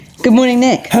Good morning,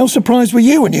 Nick. How surprised were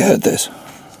you when you heard this?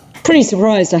 Pretty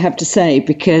surprised, I have to say,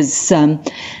 because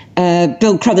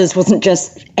Bill Crothers wasn't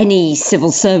just any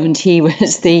civil servant. He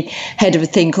was the head of a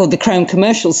thing called the Crown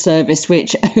Commercial Service,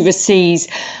 which oversees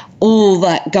all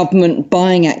that government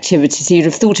buying activities. You'd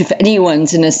have thought if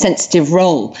anyone's in a sensitive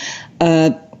role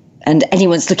and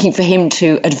anyone's looking for him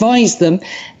to advise them,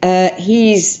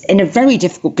 he's in a very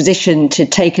difficult position to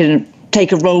take a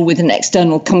role with an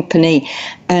external company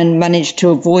and manage to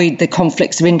avoid the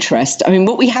conflicts of interest. I mean,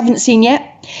 what we haven't seen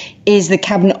yet is the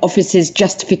Cabinet Office's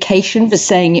justification for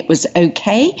saying it was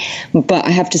okay. But I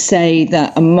have to say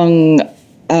that among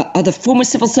other former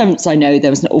civil servants I know,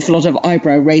 there was an awful lot of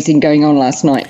eyebrow raising going on last night.